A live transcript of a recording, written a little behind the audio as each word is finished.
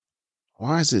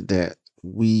Why is it that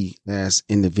we as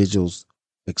individuals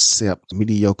accept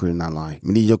mediocre in our life,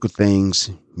 mediocre things,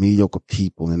 mediocre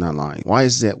people in our life? Why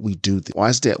is that we do this? Why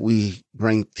is that we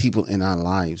bring people in our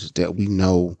lives that we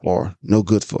know are no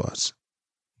good for us?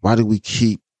 Why do we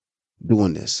keep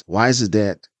doing this? Why is it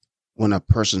that when a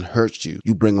person hurts you,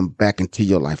 you bring them back into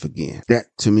your life again?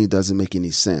 That to me doesn't make any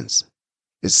sense.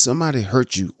 If somebody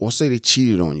hurt you or say they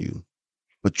cheated on you,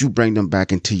 but you bring them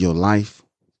back into your life,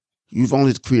 you've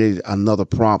only created another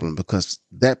problem because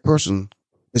that person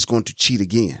is going to cheat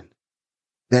again.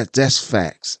 That's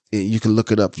facts. You can look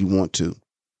it up if you want to.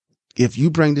 If you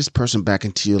bring this person back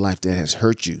into your life that has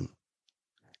hurt you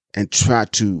and try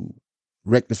to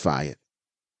rectify it,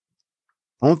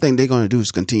 only thing they're going to do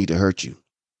is continue to hurt you.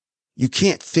 You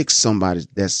can't fix somebody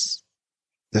that's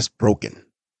broken.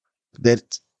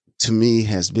 That to me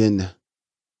has been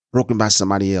broken by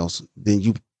somebody else. Then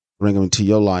you bring them into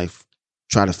your life,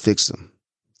 try to fix them.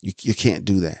 You can't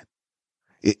do that.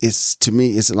 It's to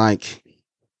me, it's like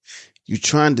you're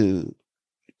trying to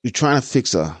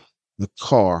fix the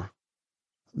car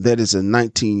that is a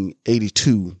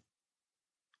 1982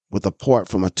 with a part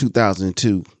from a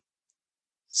 2002.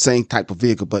 Same type of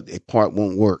vehicle, but a part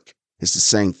won't work. It's the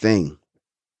same thing.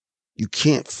 You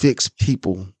can't fix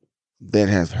people that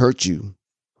have hurt you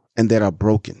and that are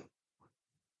broken.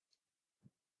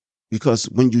 Because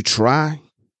when you try,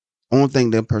 only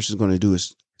thing that person's going to do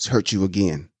is hurt you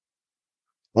again.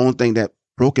 Only thing that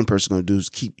broken person's going to do is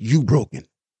keep you broken.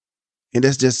 And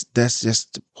that's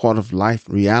just part of life,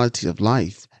 reality of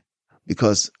life.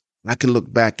 Because I can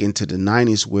look back into the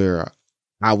 90s where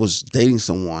I was dating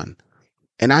someone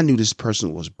and I knew this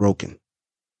person was broken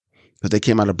because they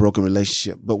came out of a broken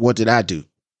relationship. But what did I do?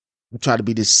 I tried to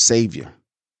be this savior.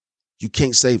 You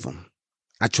can't save them.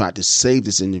 I tried to save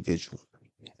this individual.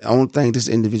 The only thing this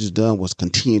individual done was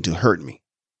continue to hurt me,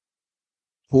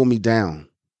 pull me down.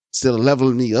 Instead of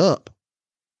leveling me up,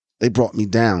 they brought me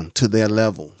down to their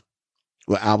level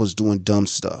where I was doing dumb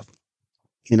stuff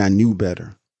and I knew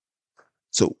better.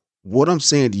 So what I'm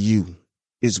saying to you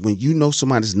is when you know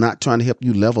somebody's not trying to help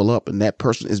you level up and that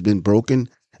person has been broken,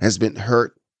 has been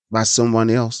hurt by someone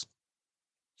else,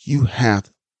 you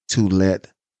have to let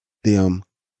them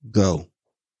go.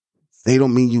 They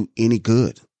don't mean you any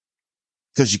good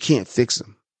because you can't fix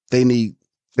them. They need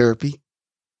therapy.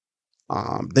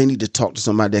 They need to talk to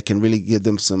somebody that can really give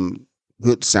them some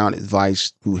good sound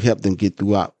advice to help them get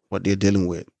throughout what they're dealing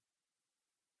with.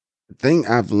 The thing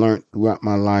I've learned throughout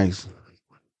my life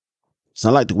is I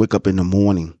like to wake up in the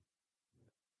morning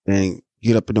and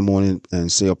get up in the morning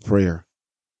and say a prayer.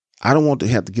 I don't want to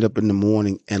have to get up in the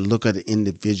morning and look at the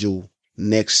individual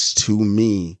next to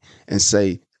me and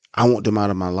say, I want them out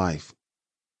of my life.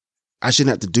 I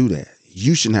shouldn't have to do that.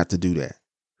 You shouldn't have to do that.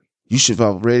 You should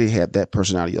already have that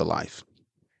person out of your life.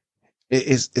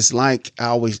 It's like I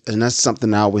always, and that's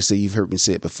something I always say, you've heard me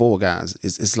say it before, guys.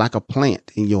 It's like a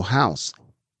plant in your house.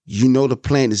 You know the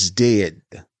plant is dead,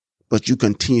 but you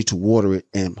continue to water it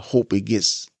and hope it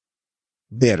gets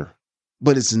better.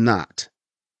 But it's not.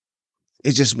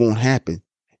 It just won't happen.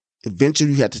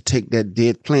 Eventually, you have to take that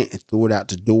dead plant and throw it out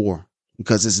the door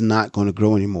because it's not going to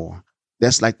grow anymore.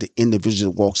 That's like the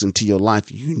individual that walks into your life.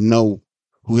 You know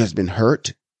who has been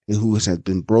hurt and who has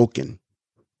been broken.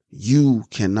 You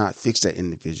cannot fix that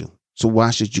individual. So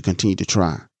why should you continue to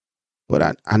try?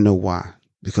 But I know why.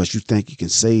 Because you think you can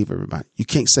save everybody. You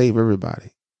can't save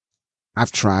everybody.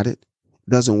 I've tried it. It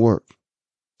doesn't work.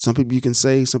 Some people you can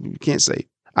save, some people you can't save.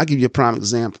 I'll give you a prime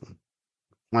example.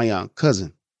 My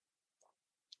cousin,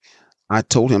 I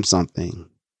told him something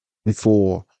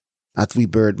before after we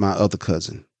buried my other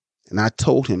cousin. And I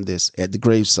told him this at the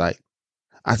gravesite.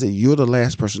 I said, you're the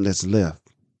last person that's left.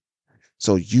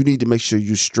 So you need to make sure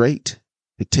you're straight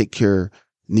to take care of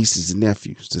nieces and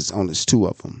nephews. There's two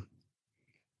of them.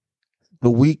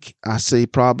 The week, I say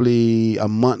probably a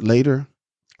month later,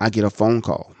 I get a phone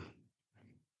call.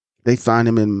 They find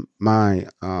him in my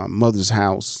mother's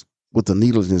house with a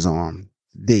needle in his arm,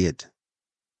 dead.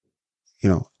 You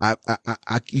know,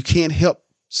 you can't help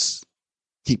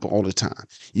people all the time.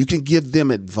 You can give them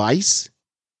advice,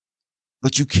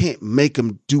 but you can't make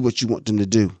them do what you want them to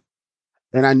do.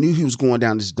 And I knew he was going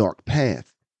down this dark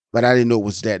path, but I didn't know it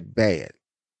was that bad.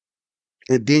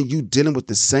 And then you dealing with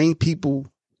the same people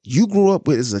you grew up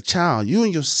with as a child. You're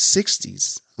in your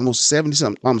 60s, almost 70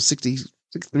 something. I'm 60,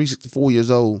 63, 64 years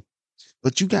old.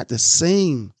 But you got the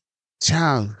same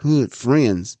childhood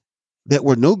friends that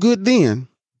were no good then,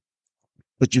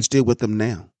 but you're still with them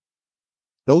now.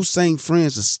 Those same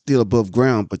friends are still above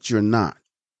ground, but you're not.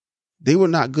 They were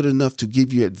not good enough to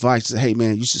give you advice. Hey,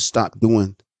 man, you should stop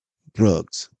doing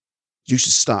drugs. You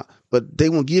should stop but they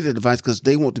won't give the advice because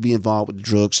they want to be involved with the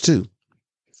drugs too.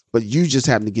 But you just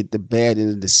happen to get the bad end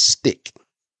of the stick.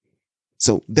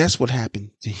 So that's what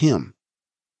happened to him.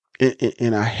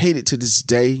 And I hate it to this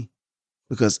day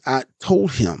because I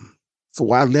told him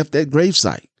before I left that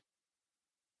gravesite,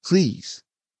 please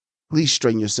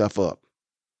straighten yourself up.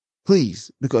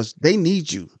 Please, because they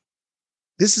need you.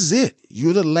 This is it.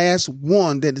 You're the last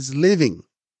one that is living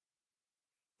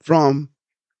from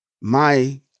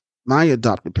my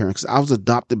adopted parents. I was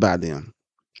adopted by them.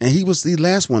 And he was the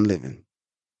last one living.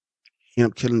 He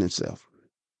ended up killing himself.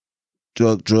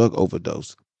 Drug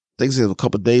overdose. I think it was a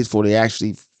couple of days before they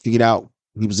actually figured out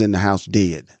he was in the house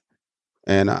dead.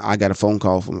 And I got a phone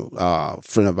call from a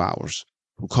friend of ours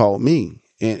who called me.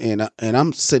 And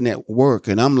I'm sitting at work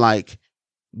and I'm like,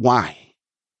 why?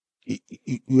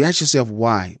 You ask yourself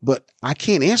why, but I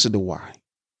can't answer the why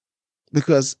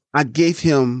because I gave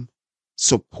him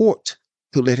support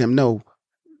to let him know,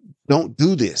 don't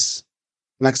do this.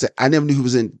 Like I said, I never knew he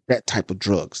was in that type of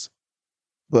drugs,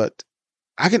 but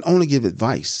I can only give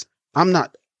advice. I'm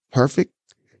not perfect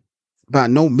by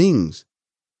no means,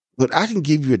 but I can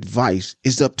give you advice.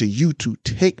 It's up to you to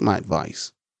take my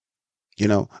advice. You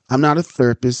know, I'm not a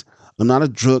therapist. I'm not a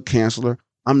drug counselor.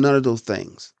 I'm none of those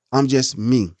things. I'm just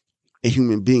me, a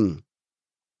human being.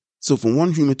 So from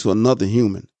one human to another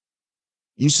human,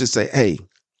 you should say, hey,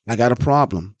 I got a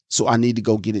problem, so I need to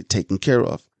go get it taken care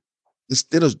of.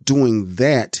 Instead of doing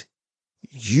that,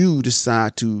 you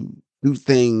decide to do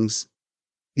things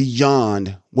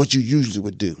beyond what you usually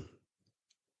would do.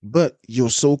 But your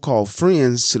so-called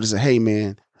friends should say, hey,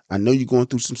 man, I know you're going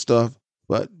through some stuff,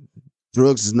 but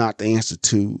drugs is not the answer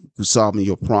to solving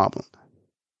your problem.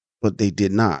 But they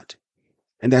did not.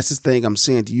 And that's the thing I'm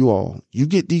saying to you all. You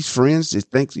get these friends that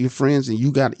think you're friends and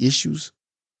you got issues.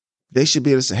 They should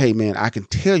be able to say, hey, man, I can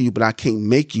tell you, but I can't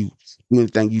make you do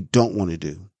anything you don't want to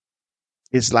do.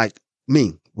 It's like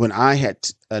me. When I had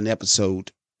an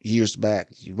episode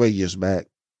way years back,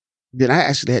 then I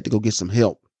actually had to go get some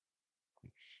help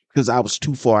because I was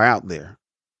too far out there.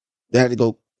 I had to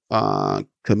go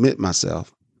commit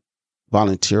myself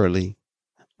voluntarily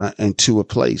into a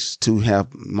place to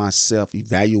have myself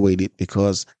evaluated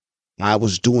because I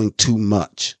was doing too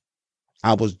much.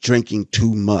 I was drinking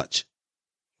too much,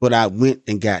 but I went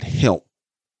and got help.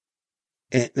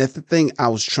 And that's the thing I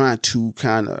was trying to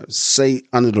kind of say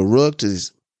under the rug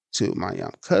to my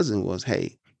cousin was,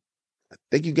 hey, I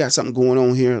think you got something going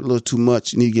on here a little too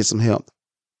much. You need to get some help.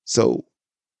 So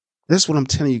that's what I'm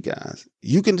telling you guys.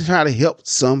 You can try to help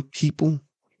some people,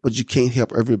 but you can't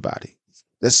help everybody.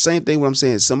 The same thing what I'm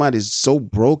saying. Somebody's so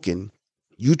broken,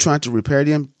 you trying to repair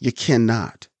them, you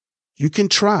cannot. You can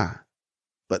try,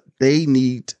 but they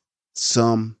need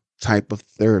some type of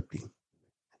therapy.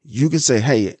 You can say,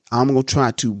 hey, I'm going to try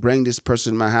to bring this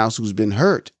person in my house who's been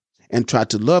hurt and try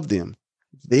to love them.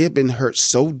 They have been hurt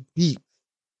so deep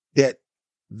that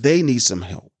they need some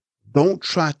help. Don't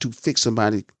try to fix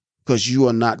somebody because you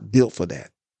are not built for that.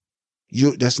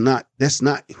 That's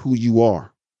not who you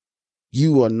are.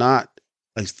 You are not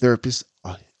a therapist,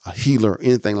 a healer,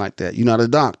 anything like that. You're not a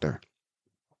doctor.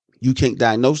 You can't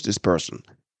diagnose this person.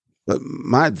 But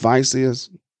my advice is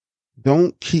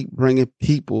don't keep bringing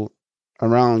people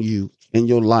around you in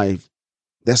your life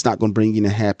that's not going to bring you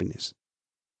any happiness.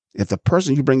 If the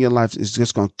person you bring in your life is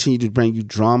just going to continue to bring you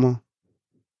drama,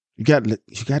 you got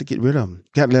to get rid of them.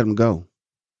 You got to let them go.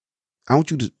 I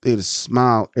want you to be able to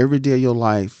smile every day of your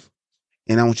life,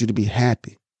 and I want you to be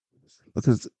happy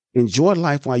because enjoy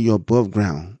life while you're above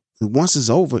ground. Once it's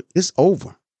over, it's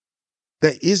over.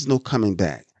 There is no coming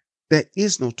back. There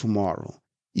is no tomorrow.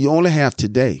 You only have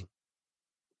today.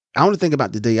 I only think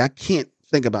about today. I can't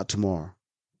think about tomorrow.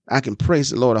 I can praise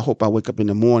the Lord. I hope I wake up in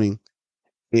the morning,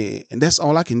 and that's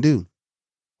all I can do.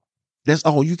 That's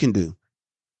all you can do.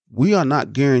 We are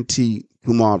not guaranteed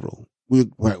tomorrow.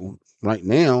 Right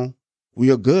now, we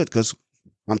are good because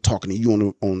I'm talking to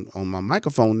you on my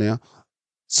microphone now,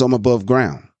 so I'm above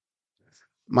ground.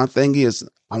 My thing is,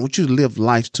 I want you to live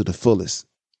life to the fullest.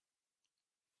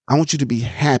 I want you to be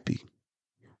happy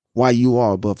while you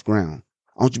are above ground.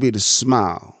 I want you to be able to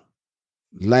smile,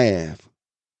 laugh,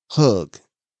 hug,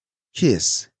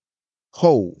 kiss,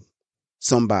 hold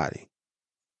somebody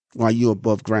while you're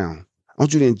above ground. I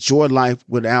want you to enjoy life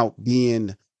without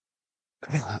being,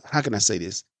 how can I say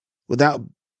this? Without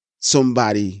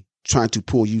somebody trying to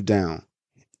pull you down.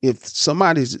 If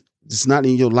somebody's not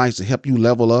in your life to help you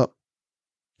level up,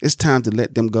 it's time to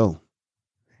let them go.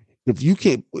 If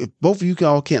both of you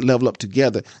all can't level up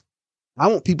together, I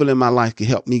want people in my life to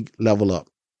help me level up.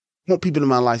 I want people in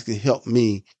my life to help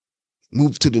me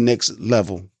move to the next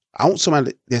level. I want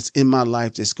somebody that's in my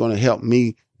life that's going to help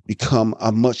me become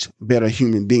a much better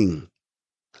human being,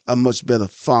 a much better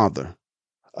father,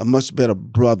 a much better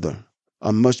brother,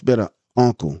 a much better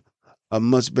uncle, a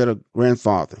much better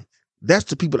grandfather. That's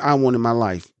the people I want in my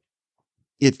life.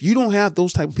 If you don't have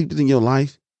those type of people in your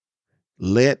life,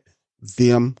 let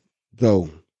them go.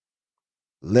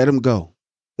 Let them go.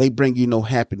 They bring you no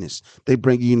happiness. They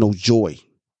bring you no joy.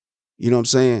 You know what I'm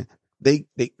saying? They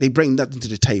bring nothing to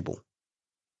the table.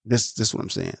 That's what I'm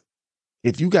saying.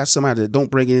 If you got somebody that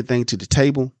don't bring anything to the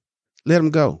table, let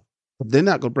them go. If they're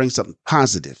not going to bring something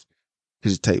positive to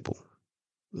the table,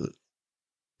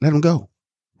 let them go.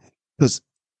 Because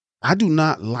I do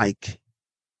not like,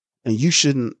 and you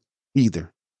shouldn't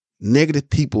either, negative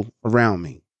people around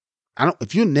me.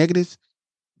 If you're negative,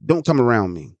 don't come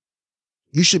around me.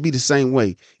 You should be the same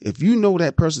way. If you know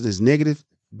that person is negative,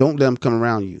 don't let them come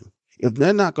around you. If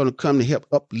they're not going to come to help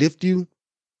uplift you,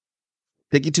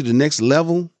 take you to the next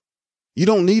level, you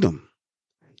don't need them.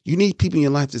 You need people in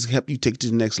your life to help you take to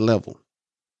the next level.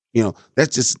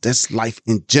 That's life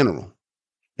in general.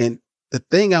 And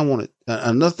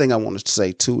another thing I wanted to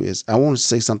say too is I want to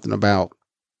say something about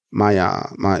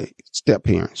my step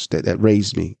parents that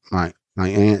raised me, my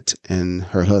aunt and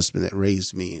her husband that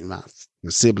raised me and my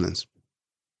siblings.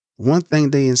 One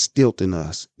thing they instilled in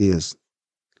us is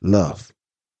love.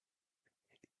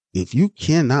 If you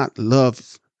cannot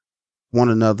love one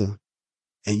another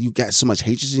and you got so much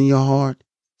hatred in your heart,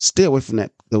 stay away from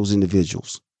those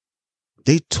individuals.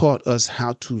 They taught us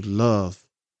how to love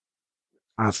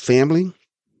our family,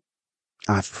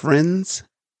 our friends,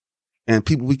 and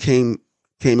people we came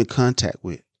in contact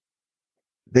with.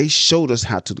 They showed us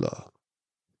how to love.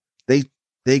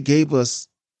 They gave us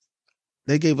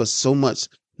so much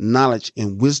knowledge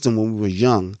and wisdom when we were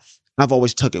young. I've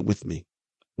always took it with me.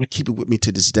 I keep it with me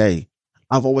to this day.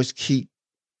 I've always keep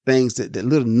things that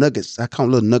little nuggets, I call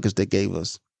them little nuggets they gave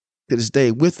us to this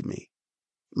day with me.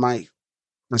 My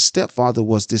stepfather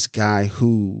was this guy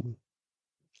who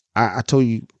I told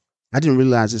you, I didn't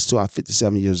realize this till I was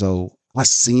 57 years old. I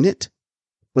seen it,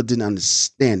 but didn't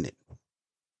understand it.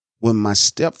 When my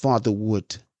stepfather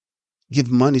would give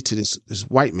money to this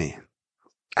white man,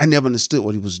 I never understood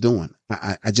what he was doing.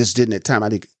 I just didn't at the time. I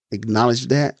didn't acknowledge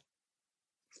that.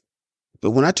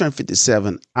 But when I turned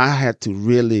 57, I had to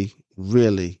really,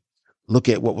 really look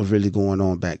at what was really going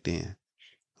on back then.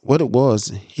 What it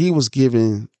was, he was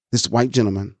giving this white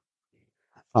gentleman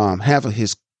half of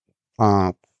his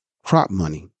crop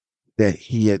money that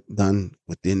he had done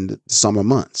within the summer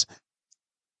months.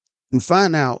 We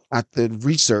find out after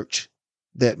research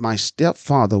that my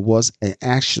stepfather was an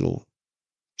actual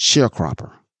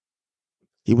sharecropper.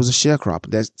 He was a sharecropper.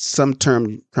 That's some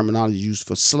terminology used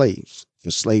for slaves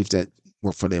that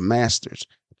were for their masters.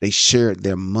 They shared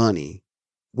their money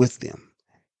with them.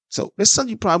 So that's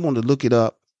something you probably want to look it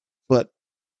up, but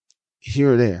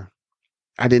here or there.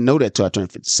 I didn't know that till I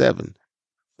turned 57.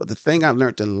 But the thing I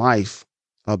learned in life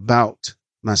about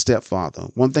my stepfather,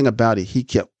 one thing about it, he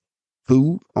kept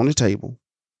food on the table,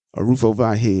 a roof over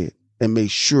our head, and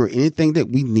made sure anything that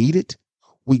we needed,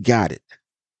 we got it.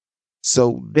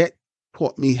 So that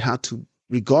taught me how to,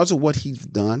 regardless of what he's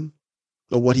done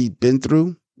or what he's been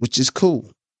through, which is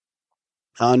cool.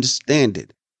 I understand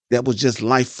it. That was just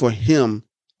life for him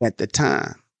at the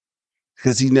time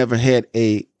because he never had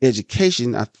a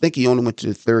education. I think he only went to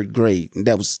the 3rd grade, and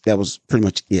that was pretty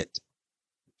much it,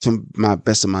 to my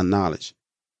best of my knowledge.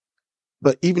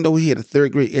 But even though he had a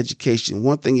 3rd grade education,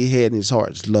 one thing he had in his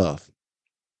heart is love.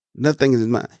 Another thing in his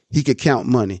mind, he could count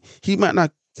money. He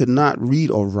could not read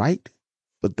or write,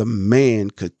 but the man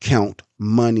could count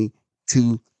money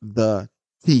to the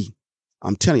T.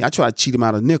 I'm telling you, I tried to cheat him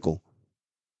out of nickel.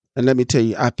 And let me tell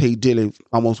you, I paid dearly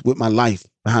almost with my life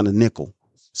behind a nickel.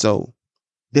 So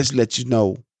this lets you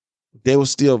know there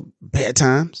was still bad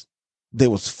times.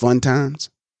 There was fun times.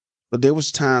 But there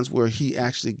was times where he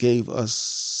actually gave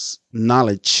us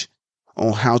knowledge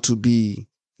on how to be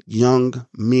young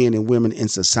men and women in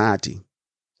society,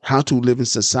 how to live in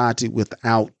society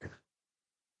without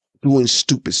doing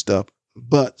stupid stuff.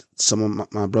 But some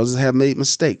of my brothers have made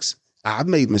mistakes. I've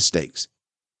made mistakes.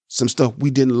 Some stuff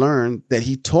we didn't learn that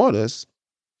he taught us,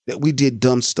 that we did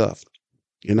dumb stuff.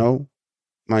 You know,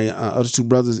 my other 2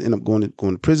 brothers ended up going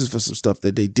to prison for some stuff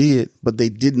that they did, but they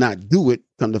did not do it.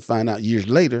 Come to find out years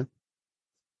later,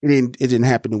 it didn't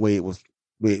happen the way it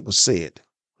was said.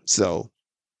 So,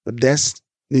 but that's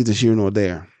neither here nor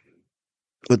there.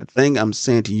 But the thing I'm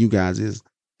saying to you guys is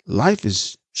life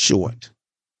is short.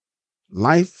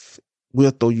 Life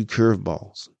will throw you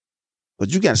curveballs, but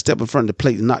you got to step in front of the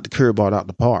plate and knock the curveball out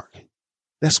the park.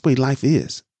 That's the way life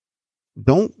is.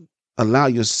 Don't allow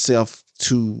yourself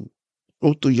to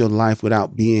go through your life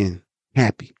without being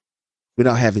happy.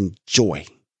 without having joy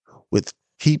with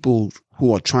people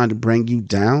who are trying to bring you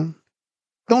down,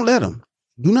 don't let them.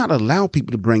 Do not allow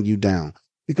people to bring you down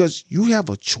because you have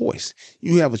a choice.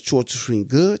 You have a choice between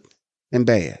good and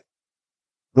bad.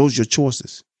 Those are your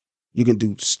choices. You can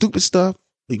do stupid stuff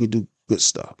or you can do good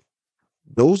stuff.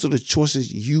 Those are the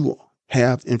choices you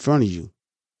have in front of you.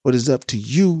 But it's up to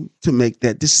you to make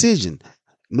that decision.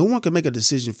 No one can make a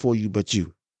decision for you but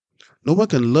you. No one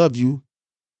can love you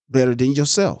better than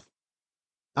yourself.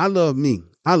 I love me.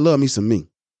 I love me some me.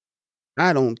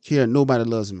 I don't care. Nobody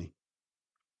loves me.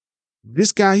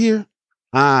 This guy here,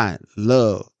 I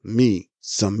love me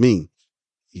some me.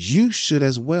 You should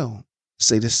as well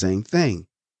say the same thing.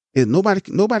 If nobody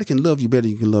can love you better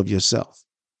than you can love yourself.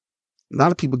 A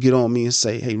lot of people get on me and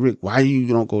say, "Hey Rick, why you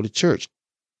don't go to church?"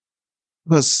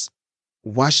 Because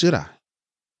why should I?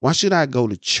 Why should I go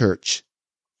to church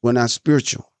when I'm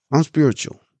spiritual? I'm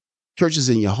spiritual. Church is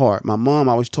in your heart. My mom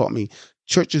always taught me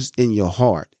church is in your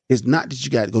heart. It's not that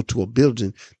you got to go to a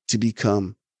building to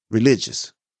become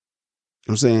religious.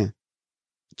 You know what I'm saying?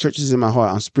 Church is in my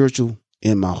heart. I'm spiritual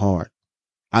in my heart.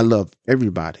 I love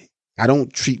everybody. I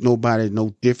don't treat nobody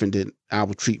no different than I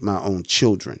would treat my own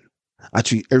children. I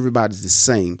treat everybody the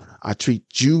same. I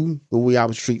treat you the way I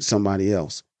would treat somebody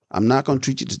else. I'm not going to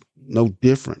treat you no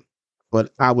different,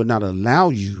 but I would not allow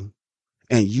you,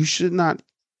 and you should not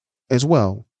as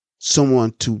well,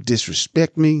 someone to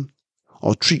disrespect me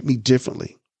or treat me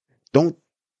differently. Don't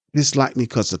dislike me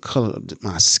because of the color of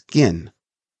my skin.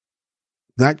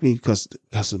 Like me because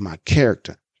of my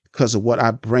character, because of what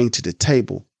I bring to the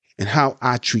table and how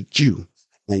I treat you.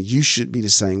 And you should be the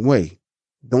same way.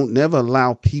 Don't never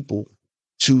allow people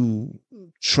to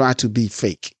try to be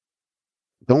fake.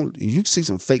 Don't you see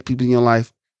some fake people in your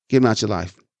life? Get them out your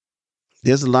life.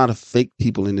 There's a lot of fake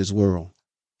people in this world.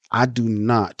 I do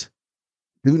not,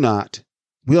 will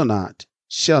not,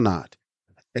 shall not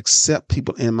accept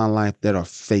people in my life that are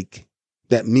fake.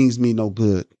 That means me no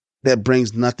good. That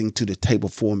brings nothing to the table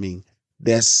for me.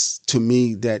 That's to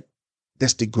me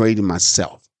that's degrading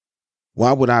myself.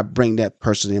 Why would I bring that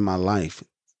person in my life?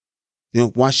 You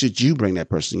know, why should you bring that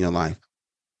person in your life?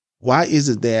 Why is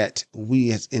it that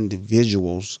we as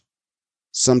individuals,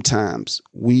 sometimes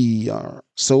we are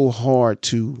so hard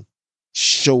to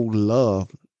show love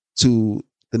to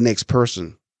the next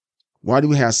person? Why do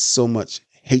we have so much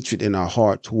hatred in our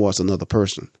heart towards another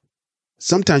person?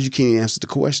 Sometimes you can't answer the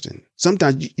question.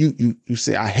 Sometimes you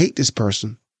say, I hate this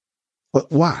person,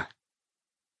 but why?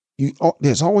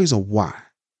 There's always a why.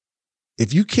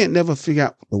 If you can't never figure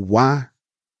out the why,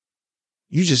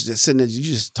 you just sitting there, you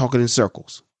just talking in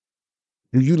circles.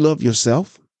 Do you love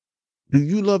yourself? Do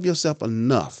you love yourself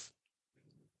enough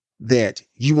that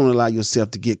you won't allow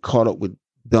yourself to get caught up with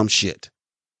dumb shit?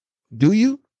 Do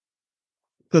you?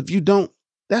 Because if you don't,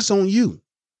 that's on you.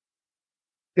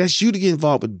 That's you to get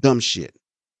involved with dumb shit.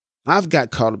 I've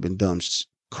got caught up in dumb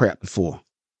crap before.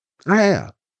 I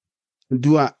have. And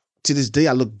to this day,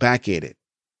 I look back at it.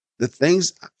 The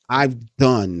things I've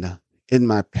done in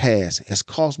my past has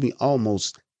cost me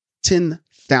almost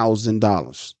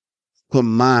 $10,000 for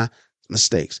my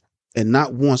mistakes. And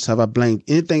not once have I blamed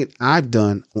anything I've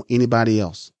done on anybody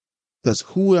else. Because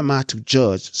who am I to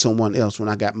judge someone else when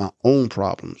I got my own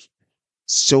problems?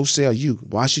 So say you.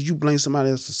 Why should you blame somebody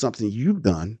else for something you've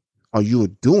done or you're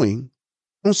doing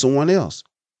on someone else?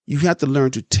 You have to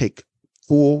learn to take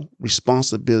full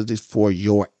responsibility for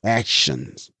your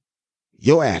actions.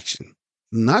 Your action.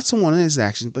 Not someone else's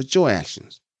actions, but your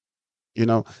actions. You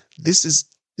know, this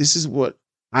is what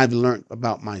I've learned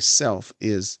about myself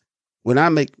is when I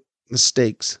make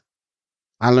mistakes,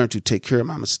 I learn to take care of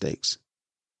my mistakes.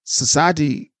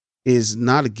 Society is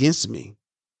not against me.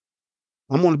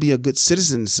 I'm going to be a good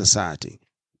citizen in society.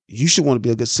 You should want to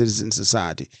be a good citizen in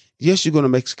society. Yes, you're going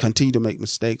to continue to make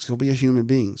mistakes because we are human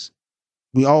beings.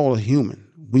 We all are human.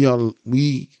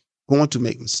 We going to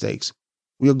make mistakes.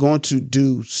 We are going to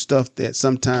do stuff that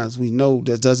sometimes we know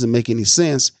that doesn't make any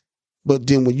sense. But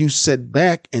then when you sit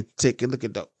back and take a look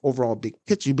at the overall big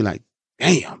picture, you be like,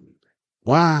 damn,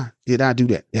 why did I do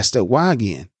that? That's the why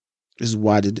again. This is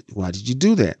why did you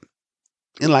do that?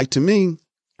 And like to me,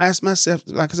 I ask myself,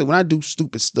 like I said, when I do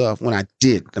stupid stuff, let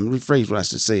me rephrase what I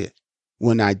should say it.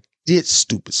 When I did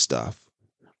stupid stuff,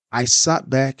 I sat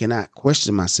back and I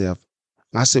questioned myself.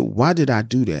 I said, why did I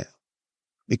do that?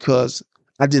 Because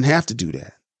I didn't have to do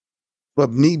that.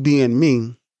 But me being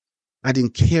me, I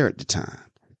didn't care at the time.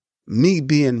 Me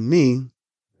being me,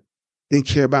 didn't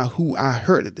care about who I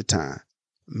hurt at the time.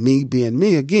 Me being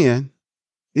me again,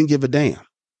 didn't give a damn.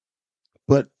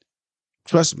 But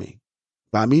trust me,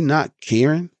 by me not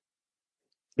caring,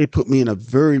 it put me in a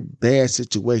very bad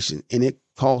situation and it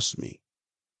cost me.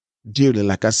 dearly.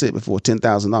 Like I said before,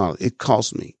 $10,000. It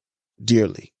cost me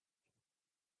dearly.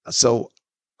 So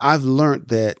I've learned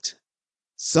that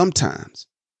sometimes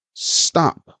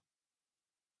stop,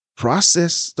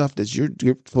 process stuff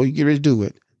that before you get ready to do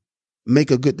it,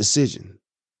 make a good decision.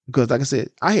 Because like I said,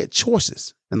 I had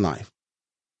choices in life.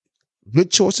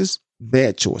 Good choices,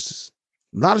 bad choices.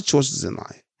 A lot of choices in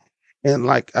life. And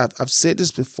like I've said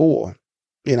this before,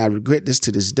 and I regret this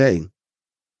to this day,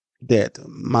 that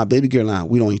my baby girl and I,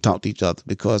 we don't even talk to each other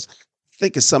because I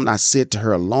think it's something I said to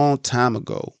her a long time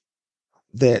ago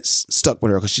that's stuck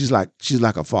with her because she's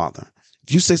like a father.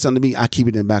 If you say something to me, I keep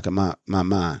it in the back of my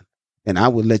mind. And I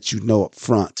will let you know up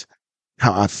front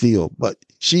how I feel. But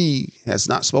she has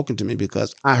not spoken to me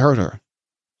because I hurt her,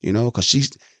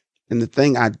 because and the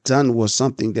thing I done was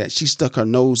something that she stuck her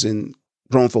nose in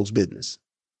grown folks' business.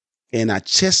 And I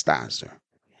chastised her.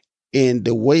 And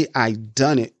the way I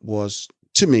done it was,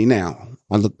 to me now,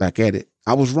 I look back at it,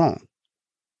 I was wrong.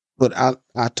 But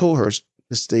I told her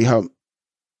to stay her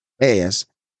ass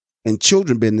in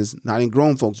children business, not in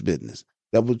grown folks business.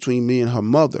 That was between me and her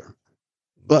mother.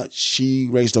 But she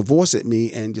raised her voice at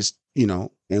me and just, and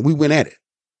we went at it.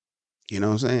 You know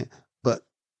what I'm saying? But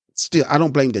still, I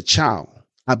don't blame the child.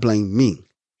 I blame me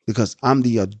because I'm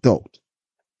the adult.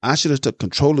 I should have took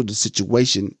control of the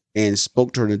situation and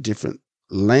spoke to her in a different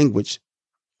language.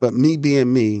 But me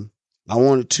being me, I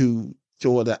wanted to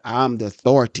show her that I'm the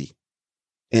authority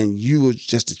and you were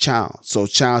just a child. So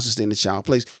child should stay in the child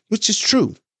place, which is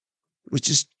true, which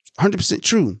is 100%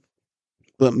 true.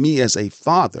 But me as a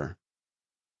father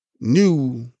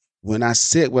knew when I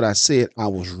said what I said, I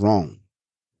was wrong.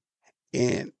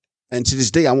 And to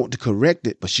this day, I want to correct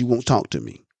it, but she won't talk to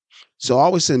me. So I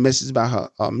always send messages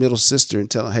about her middle sister and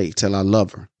tell her, hey, tell her I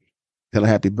love her. Tell her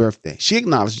happy birthday. She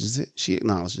acknowledges it. She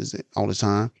acknowledges it all the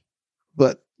time.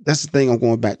 But that's the thing I'm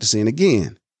going back to saying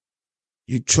again.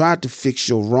 You try to fix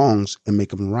your wrongs and make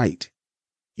them right.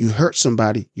 You hurt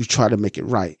somebody, you try to make it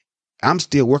right. I'm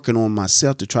still working on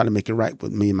myself to try to make it right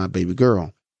with me and my baby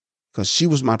girl because she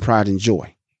was my pride and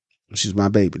joy. She's my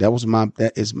baby.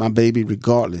 That is my baby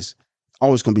regardless.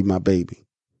 Always going to be my baby.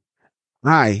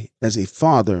 I, as a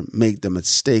father, made the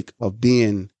mistake of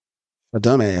being a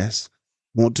dumbass,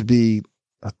 want to be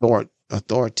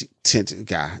authoritative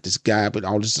guy, this guy with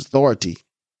all this authority.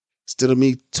 Instead of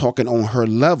me talking on her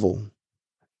level,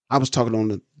 I was talking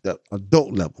on the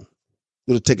adult level.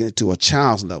 You're taking it to a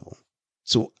child's level.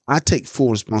 So I take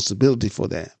full responsibility for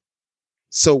that.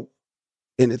 So,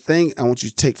 and the thing I want you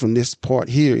to take from this part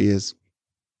here is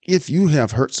if you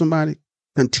have hurt somebody,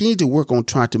 continue to work on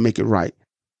trying to make it right.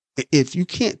 If you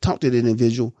can't talk to the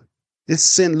individual,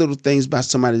 just send little things by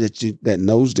somebody that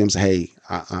knows them. Say, hey,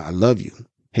 I love you.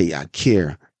 Hey, I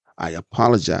care. I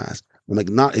apologize.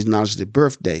 Acknowledge the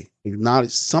birthday.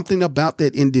 Acknowledge something about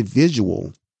that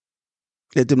individual.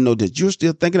 Let them know that you're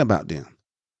still thinking about them.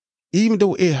 Even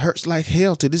though it hurts like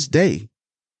hell to this day,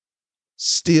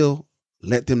 still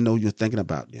let them know you're thinking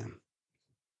about them.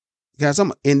 Guys, I'm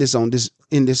gonna end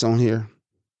this on here.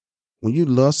 When you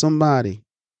love somebody,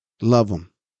 love them.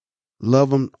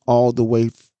 Love them all the way,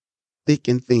 thick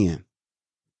and thin.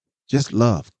 Just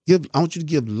love. I want you to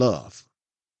give love.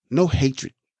 No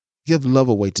hatred. Give love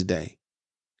away today.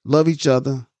 Love each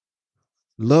other.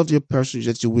 Love your person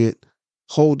that you're with.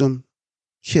 Hold them.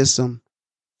 Kiss them.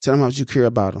 Tell them how much you care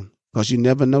about them. Because you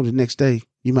never know, the next day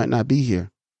you might not be here.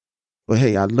 But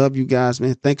hey, I love you guys,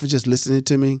 man. Thank you for just listening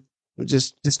to me. I'm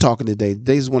just talking today.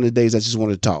 Today's one of the days I just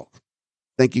want to talk.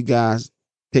 Thank you guys.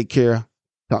 Take care.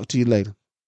 Talk to you later.